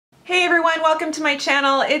Hey everyone, welcome to my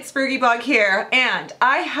channel. It's Frugalistablog here, and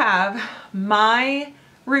I have my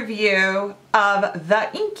review of the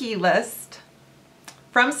Inkey List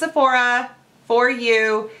from Sephora for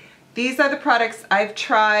you. These are the products I've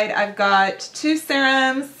tried. I've got 2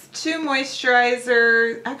 serums, 2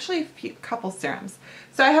 moisturizers, actually a couple serums.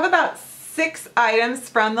 So I have about 6 items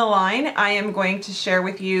from the line. I am going to share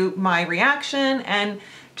with you my reaction and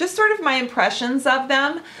just sort of my impressions of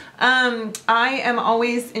them. I am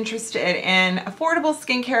always interested in affordable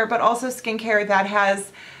skincare, but also skincare that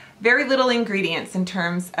has very little ingredients in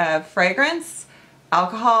terms of fragrance,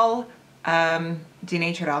 alcohol,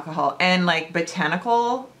 denatured alcohol, and like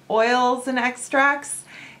botanical oils and extracts.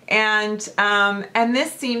 And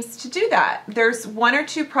this seems to do that. There's 1 or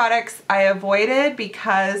 2 products I avoided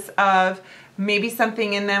because of maybe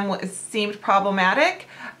something in them seemed problematic.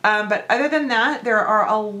 But other than that, there are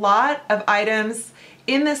a lot of items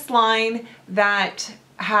in this line that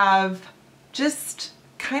have just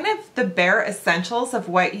kind of the bare essentials of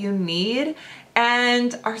what you need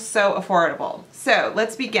and are so affordable. So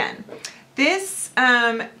let's begin. This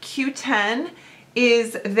Q10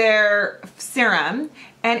 is their serum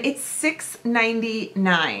and it's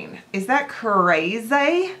 $6.99. Is that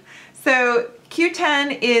crazy? So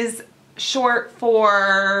Q10 is short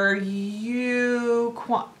for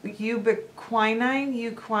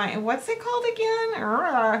ubiquinone, what's it called again?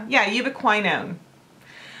 Yeah, ubiquinone.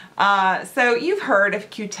 So you've heard of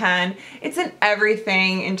Q10. It's in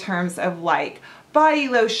everything in terms of like body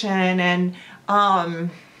lotion and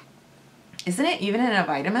isn't it even in a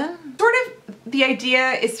vitamin? Sort of the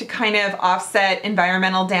idea is to kind of offset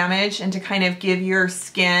environmental damage and to kind of give your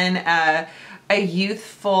skin a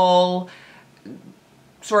youthful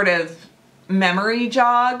sort of memory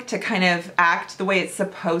jog to kind of act the way it's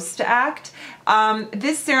supposed to act.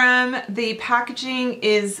 This serum, the packaging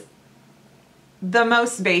is the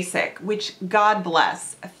most basic, which God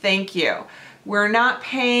bless, thank you. We're not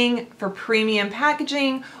paying for premium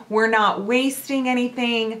packaging. We're not wasting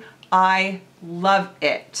anything. I love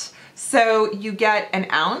it. So you get an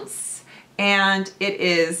ounce and it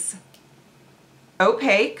is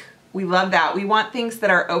opaque. We love that. We want things that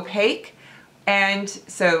are opaque. And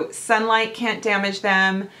so sunlight can't damage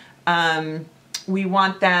them. We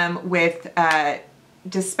want them with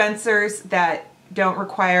dispensers that don't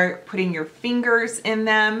require putting your fingers in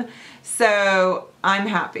them. So I'm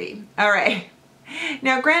happy. All right.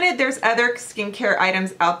 Now granted, there's other skincare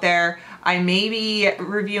items out there I may be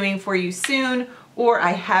reviewing for you soon, or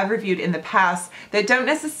I have reviewed in the past that don't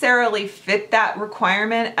necessarily fit that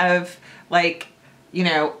requirement of like, you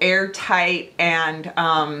know, airtight and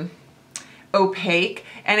opaque,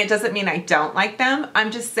 and it doesn't mean I don't like them.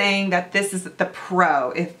 I'm just saying that this is the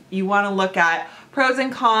pro. If you want to look at pros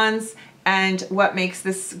and cons and what makes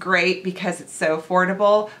this great because it's so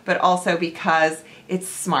affordable, but also because it's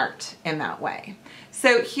smart in that way.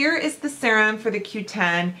 So here is the serum for the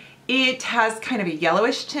Q10. It has kind of a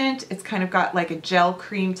yellowish tint. It's kind of got like a gel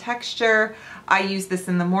cream texture. I use this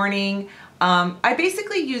in the morning. I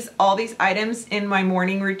basically use all these items in my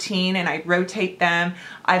morning routine and I rotate them.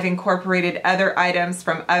 I've incorporated other items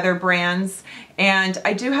from other brands, and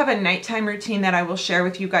I do have a nighttime routine that I will share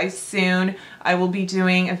with you guys soon. I will be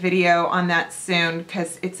doing a video on that soon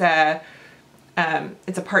because it's a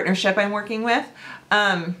partnership I'm working with.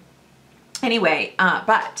 Anyway,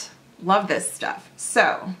 but love this stuff.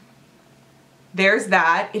 So there's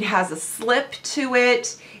that. It has a slip to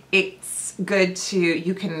it. It's good to,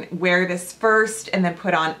 you can wear this first and then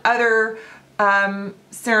put on other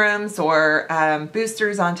serums or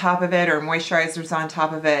boosters on top of it or moisturizers on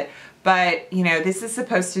top of it. But you know, this is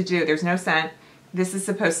supposed to do, there's no scent. This is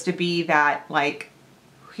supposed to be that like,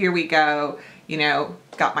 here we go, you know,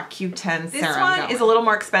 got my Q10 serum. This one is a little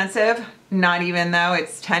more expensive, not even though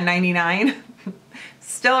it's $10.99.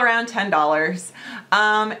 Still around $10.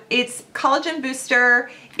 It's collagen booster.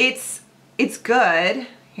 It's good.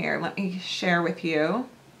 Here, let me share with you.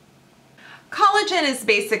 Collagen is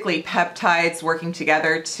basically peptides working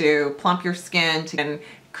together to plump your skin and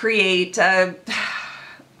create a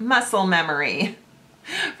muscle memory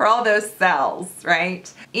for all those cells, right?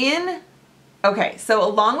 Okay, so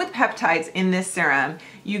along with peptides in this serum,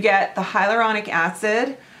 you get the hyaluronic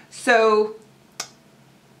acid. So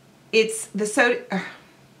it's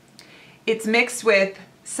mixed with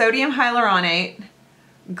sodium hyaluronate,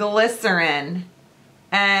 glycerin,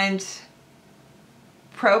 and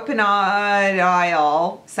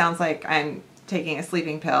propanediol, sounds like I'm taking a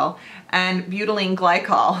sleeping pill, and butylene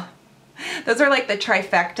glycol. Those are like the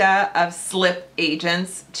trifecta of slip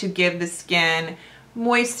agents to give the skin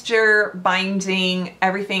moisture, binding,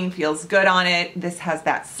 everything feels good on it. This has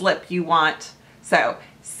that slip you want. So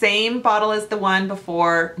Same bottle as the one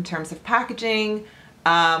before in terms of packaging,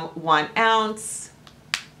 1 ounce.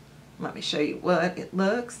 Let me show you what it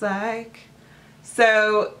looks like.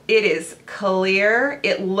 So it is clear.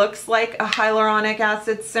 It looks like a hyaluronic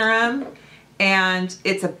acid serum, and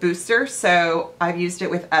it's a booster, so I've used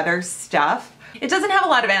it with other stuff. It doesn't have a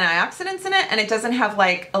lot of antioxidants in it, and it doesn't have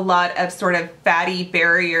like a lot of sort of fatty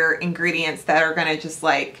barrier ingredients that are gonna just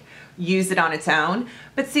like use it on its own.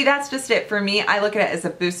 But see, that's just it for me. I look at it as a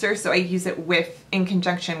booster, so I use it in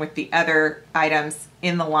conjunction with the other items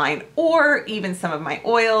in the line, or even some of my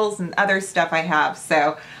oils and other stuff I have.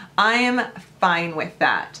 So I am fine with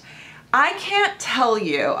that. I can't tell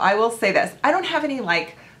you, I will say this, I don't have any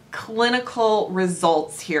like clinical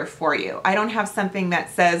results here for you. I don't have something that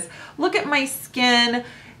says, look at my skin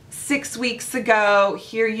 6 weeks ago,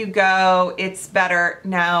 here you go, it's better.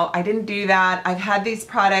 No, I didn't do that. I've had these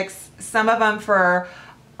products, some of them for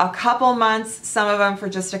a couple months, some of them for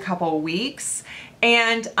just a couple weeks,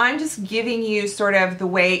 and I'm just giving you sort of the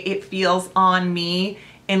way it feels on me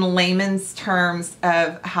in layman's terms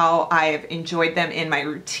of how I've enjoyed them in my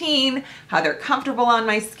routine, how they're comfortable on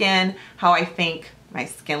my skin, how I think my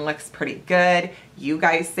skin looks pretty good. You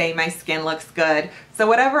guys say my skin looks good. So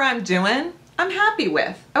whatever I'm doing, I'm happy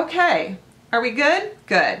with. Okay, are we good?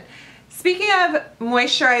 Good. Speaking of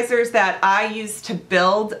moisturizers that I use to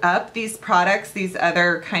build up these products, these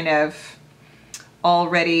other kind of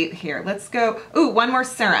already, here, let's go. Ooh, one more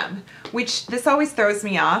serum, which this always throws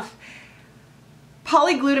me off.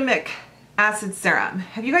 Polyglutamic acid serum.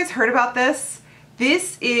 Have you guys heard about this?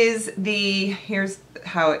 This is the, here's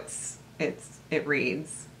how it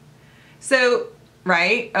reads. So,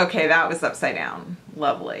 right? Okay, that was upside down.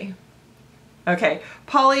 Lovely. Okay,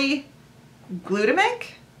 polyglutamic,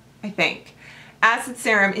 I think. Acid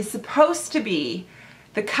serum is supposed to be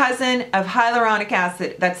the cousin of hyaluronic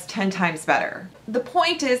acid that's 10 times better. The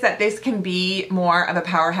point is that this can be more of a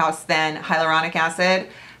powerhouse than hyaluronic acid.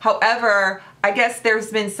 However, I guess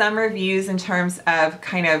there's been some reviews in terms of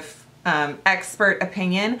kind of expert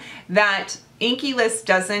opinion that Inkey List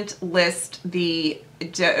doesn't list the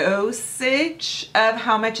dosage of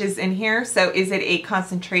how much is in here. So is it a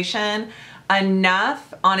concentration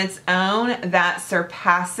enough on its own that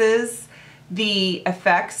surpasses the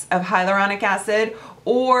effects of hyaluronic acid,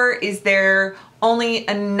 or is there only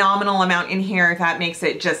a nominal amount in here that makes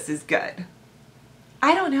it just as good?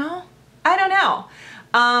 I don't know. I don't know.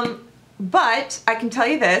 But I can tell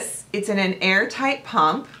you this, it's in an airtight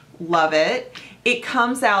pump. Love it. It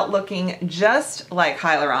comes out looking just like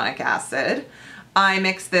hyaluronic acid. I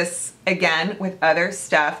mix this again with other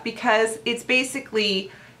stuff because it's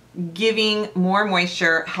basically giving more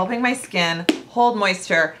moisture, helping my skin hold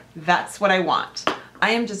moisture. That's what I want.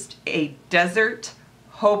 I am just a desert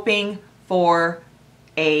hoping for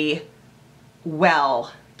a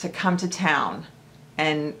well to come to town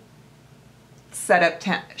and set up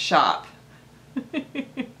shop.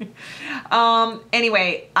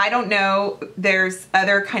 Anyway, I don't know. There's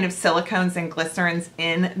other kind of silicones and glycerins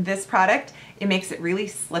in this product. It makes it really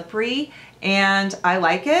slippery and I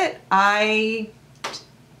like it. I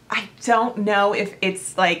don't know if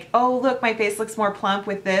it's like, oh, look, my face looks more plump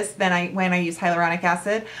with this than when I use hyaluronic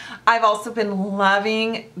acid. I've also been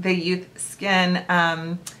loving the Youth Skincare,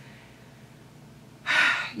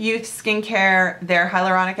 their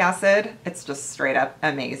hyaluronic acid. It's just straight up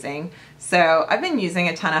amazing. So I've been using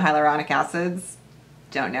a ton of hyaluronic acids.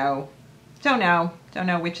 Don't know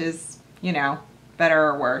which is, you know, better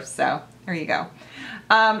or worse. So there you go.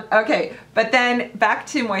 Okay, but then back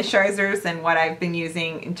to moisturizers and what I've been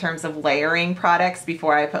using in terms of layering products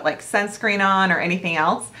before I put like sunscreen on or anything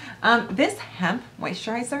else. This hemp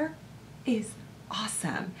moisturizer is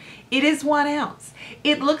awesome. It is 1 ounce.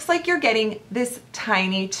 It looks like you're getting this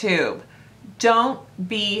tiny tube. Don't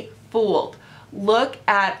be fooled. Look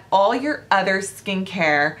at all your other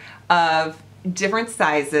skincare of different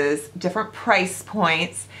sizes, different price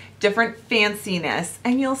points, different fanciness,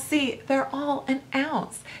 and you'll see they're all 1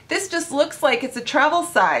 ounce. This just looks like it's a travel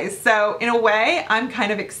size. So in a way, I'm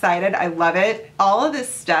kind of excited. I love it. All of this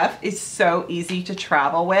stuff is so easy to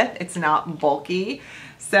travel with. It's not bulky.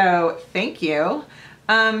 So thank you.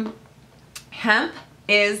 Hemp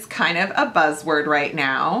is kind of a buzzword right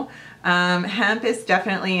now. Hemp is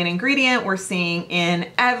definitely an ingredient we're seeing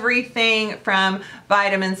in everything from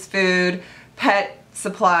vitamins, food, pet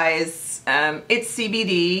supplies. It's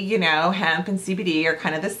CBD, you know, hemp and CBD are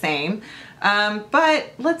kind of the same.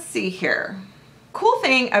 But let's see here. Cool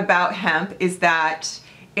thing about hemp is that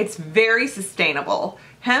it's very sustainable.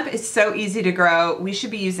 Hemp is so easy to grow. We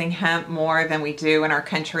should be using hemp more than we do in our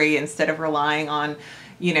country instead of relying on,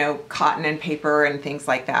 you know, cotton and paper and things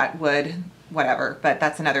like that, wood. whatever, but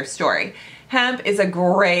that's another story. Hemp is a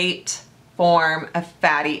great form of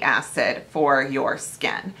fatty acid for your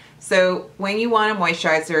skin. So when you want a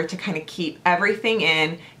moisturizer to kind of keep everything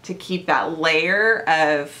in, to keep that layer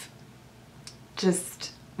of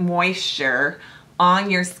just moisture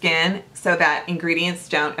on your skin so that ingredients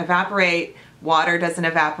don't evaporate, water doesn't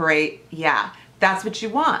evaporate, yeah, that's what you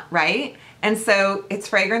want, right? And so it's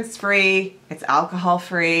fragrance free, it's alcohol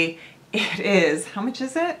free. It is, how much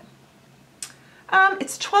is it?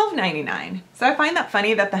 It's $12.99. So I find that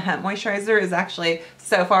funny that the hemp moisturizer is actually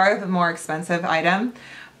so far the more expensive item,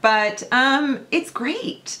 but it's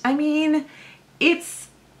great. I mean, it's,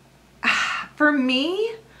 for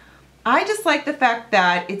me, I just like the fact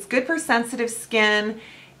that it's good for sensitive skin.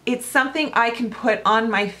 It's something I can put on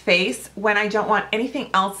my face when I don't want anything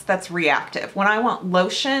else that's reactive. When I want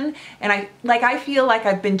lotion and I feel like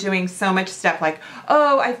I've been doing so much stuff like,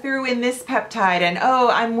 oh, I threw in this peptide and oh,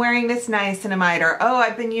 I'm wearing this niacinamide, or oh,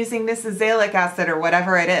 I've been using this azelaic acid or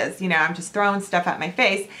whatever it is. You know, I'm just throwing stuff at my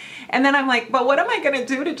face. And then I'm like, but what am I gonna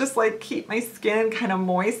do to just like keep my skin kind of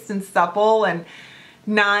moist and supple and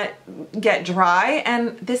not get dry?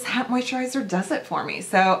 And this hemp moisturizer does it for me.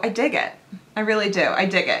 So I dig it. I really do. I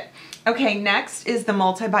dig it. Okay, next is the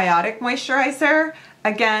multibiotic moisturizer.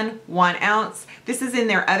 Again, 1 ounce. This is in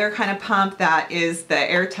their other kind of pump that is the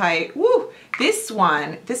airtight. Woo! This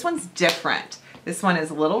one's different. This one is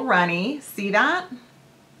a little runny. See that?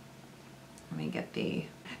 Let me get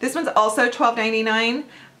this one's also $12.99.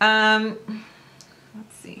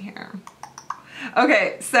 Let's see here.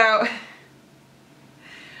 Okay, so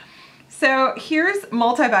here's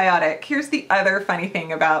multibiotic. Here's the other funny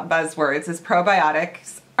thing about buzzwords is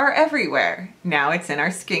probiotics are everywhere. Now it's in our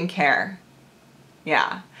skincare.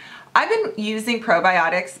 Yeah. I've been using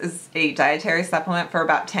probiotics as a dietary supplement for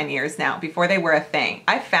about 10 years now, before they were a thing.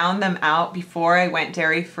 I found them out before I went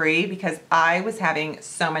dairy-free because I was having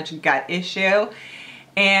so much gut issue.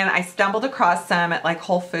 And I stumbled across some at like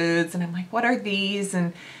Whole Foods and I'm like, what are these?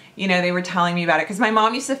 And you know, they were telling me about it because my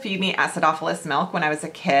mom used to feed me acidophilus milk when I was a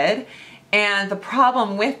kid. And the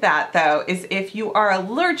problem with that though is if you are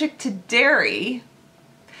allergic to dairy,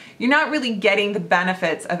 you're not really getting the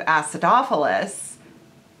benefits of acidophilus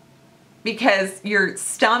because your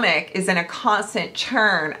stomach is in a constant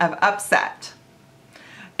churn of upset.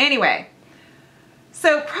 Anyway,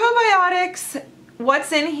 so probiotics,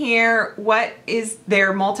 what's in here, what is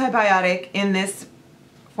their multibiotic in this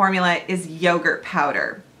formula is yogurt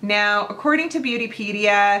powder. Now, according to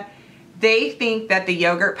Beautypedia, they think that the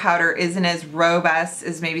yogurt powder isn't as robust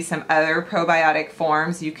as maybe some other probiotic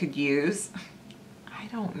forms you could use. I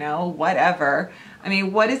don't know, whatever. I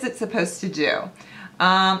mean, what is it supposed to do?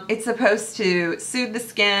 It's supposed to soothe the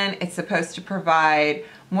skin, it's supposed to provide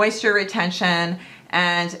moisture retention,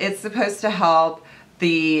 and it's supposed to help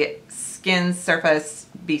the skin surface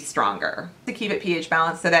be stronger. To keep it pH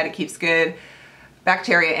balanced so that it keeps good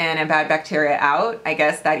bacteria in and bad bacteria out. I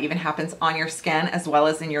guess that even happens on your skin as well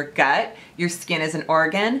as in your gut. Your skin is an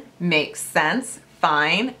organ, makes sense,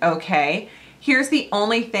 fine, okay. Here's the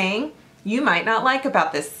only thing you might not like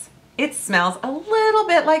about this. It smells a little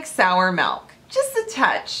bit like sour milk, just a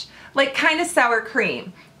touch, like kind of sour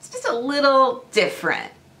cream. It's just a little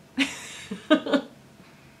different.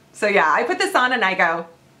 So yeah, I put this on and I go,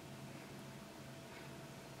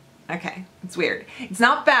 okay, it's weird. It's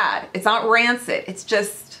not bad, it's not rancid, it's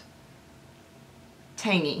just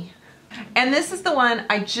tangy. And this is the one,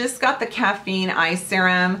 I just got the caffeine eye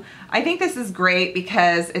serum. I think this is great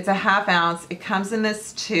because it's a 1/2 ounce. It comes in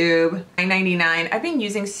this tube, $9.99. I've been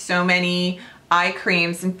using so many eye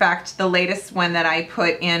creams. In fact, the latest one that I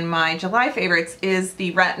put in my July favorites is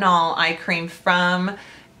the retinol eye cream from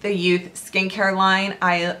the Youth skincare line.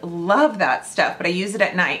 I love that stuff, but I use it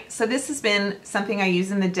at night. So this has been something I use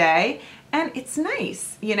in the day and it's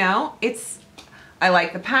nice, you know? I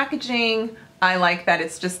like the packaging. I like that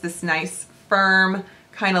it's just this nice firm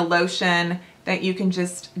kind of lotion that you can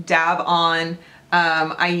just dab on.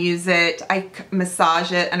 I use it, I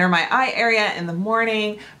massage it under my eye area in the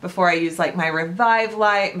morning before I use like my Revive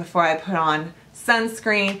Light, before I put on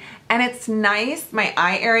sunscreen, and it's nice. My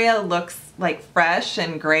eye area looks like fresh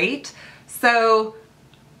and great. So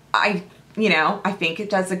I think it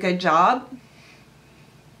does a good job.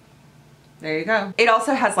 There you go. It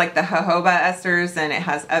also has like the jojoba esters and it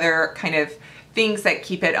has other kind of things that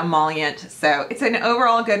keep it emollient. So it's an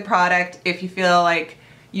overall good product. If you feel like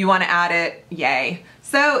you want to add it, yay.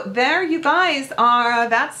 So there you guys are.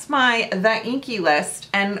 That's the Inkey list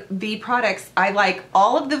and the products. I like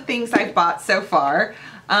all of the things I've bought so far.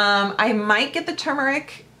 I might get the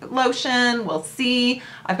turmeric lotion. We'll see.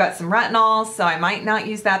 I've got some retinol, so I might not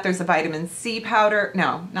use that. There's a vitamin C powder.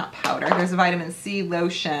 No, not powder. There's a vitamin C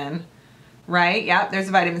lotion, right? Yep, there's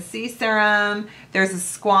a vitamin C serum. There's a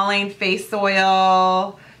squalane face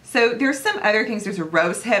oil. So there's some other things. There's a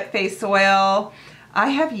rose hip face oil. I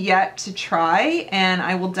have yet to try, and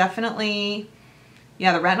I will definitely,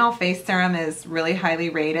 yeah, the retinol face serum is really highly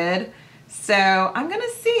rated. So I'm gonna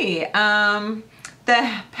see.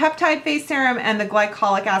 The peptide face serum and the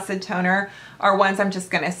glycolic acid toner are ones I'm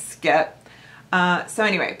just gonna skip. So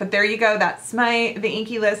anyway, but there you go. That's the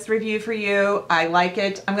Inkey List review for you. I like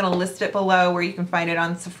it. I'm gonna list it below where you can find it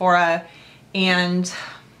on Sephora, and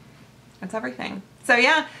that's everything. So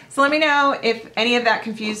yeah, so let me know if any of that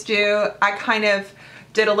confused you. I kind of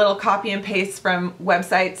did a little copy and paste from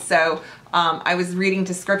websites. So I was reading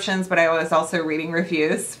descriptions, but I was also reading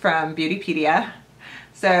reviews from Beautypedia.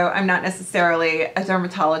 So I'm not necessarily a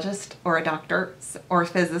dermatologist or a doctor or a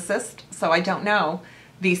physicist, so I don't know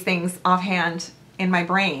these things offhand in my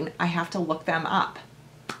brain. I have to look them up.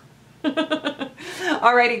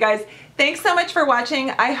 Alrighty guys, thanks so much for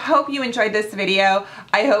watching. I hope you enjoyed this video.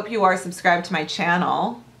 I hope you are subscribed to my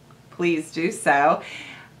channel. Please do so.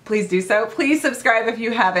 Please do so. Please subscribe if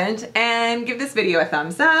you haven't, and give this video a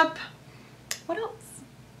thumbs up. What else?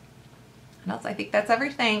 What else? I think that's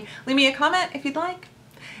everything. Leave me a comment if you'd like,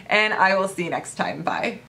 and I will see you next time. Bye.